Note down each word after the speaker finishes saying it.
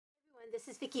This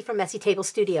is Vicki from Messy Table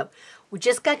Studio. We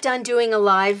just got done doing a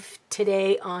live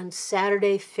today on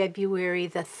Saturday, February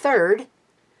the 3rd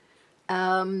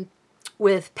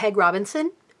with Peg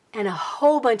Robinson and a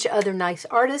whole bunch of other nice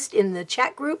artists in the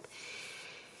chat group.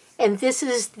 And this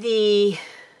is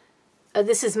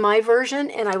my version,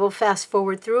 and I will fast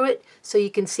forward through it so you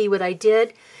can see what I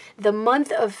did. The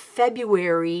month of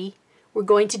February, we're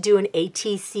going to do an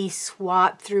ATC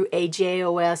Swap through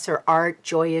AJOS or Art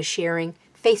Joya Sharing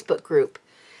Facebook group.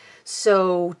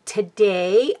 So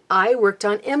today I worked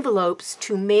on envelopes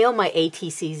to mail my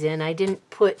ATCs in. I didn't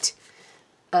put,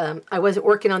 I wasn't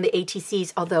working on the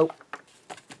ATCs, although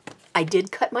I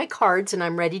did cut my cards and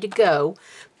I'm ready to go.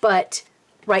 But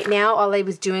right now all I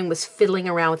was doing was fiddling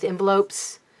around with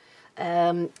envelopes.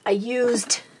 I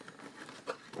used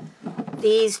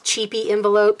these cheapy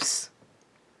envelopes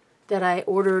that I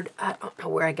ordered. I don't know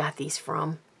where I got these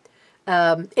from.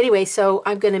 Anyway, so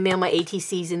I'm going to mail my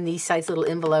ATCs in these size little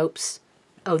envelopes.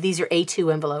 Oh, these are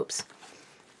A2 envelopes.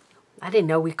 I didn't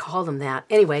know we called them that.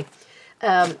 Anyway,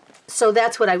 so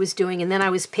that's what I was doing. And then I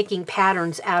was picking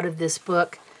patterns out of this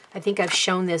book. I think I've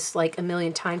shown this like a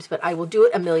million times, but I will do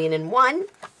it 1,000,001.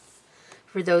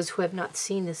 For those who have not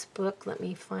seen this book, let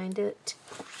me find it.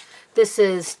 This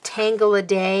is Tangle a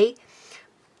Day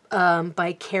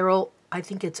by Carol, I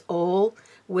think it's Ole,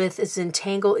 with a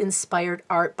Zentangle-inspired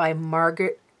art by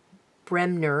Margaret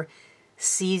Bremner,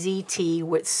 CZT,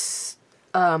 which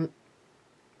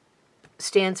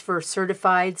stands for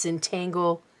Certified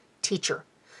Zentangle Teacher.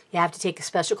 You have to take a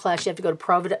special class. You have to go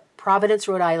to Providence,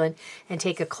 Rhode Island, and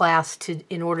take a class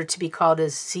in order to be called a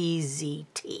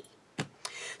CZT.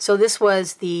 So this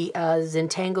was the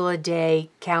Zentangle a Day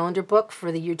calendar book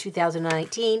for the year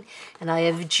 2019, and I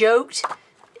have joked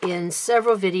in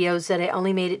several videos that I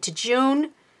only made it to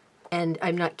June, and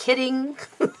I'm not kidding.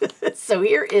 So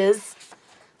here is,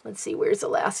 let's see, where's the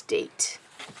last date?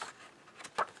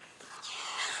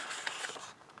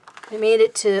 I made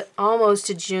it to almost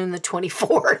to June the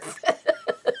 24th.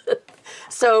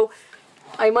 So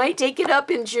I might take it up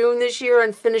in June this year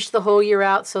and finish the whole year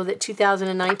out so that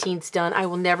 2019's done. I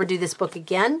will never do this book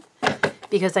again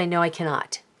because I know I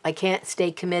cannot. I can't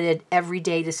stay committed every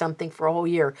day to something for a whole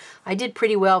year. I did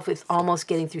pretty well with almost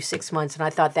getting through 6 months, and I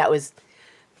thought that was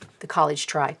the college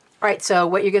try. All right, so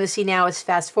what you're going to see now is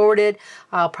fast forwarded.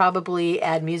 I'll probably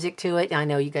add music to it. I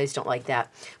know you guys don't like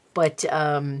that, but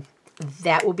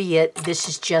that will be it. This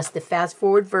is just the fast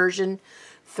forward version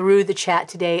through the chat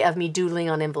today of me doodling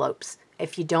on envelopes.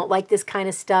 If you don't like this kind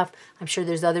of stuff, I'm sure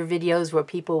there's other videos where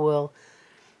people will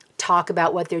talk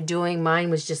about what they're doing.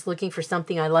 Mine was just looking for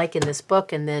something I like in this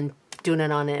book and then doing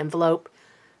it on an envelope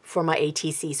for my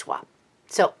ATC swap.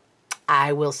 So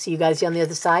I will see you guys on the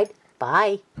other side.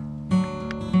 Bye.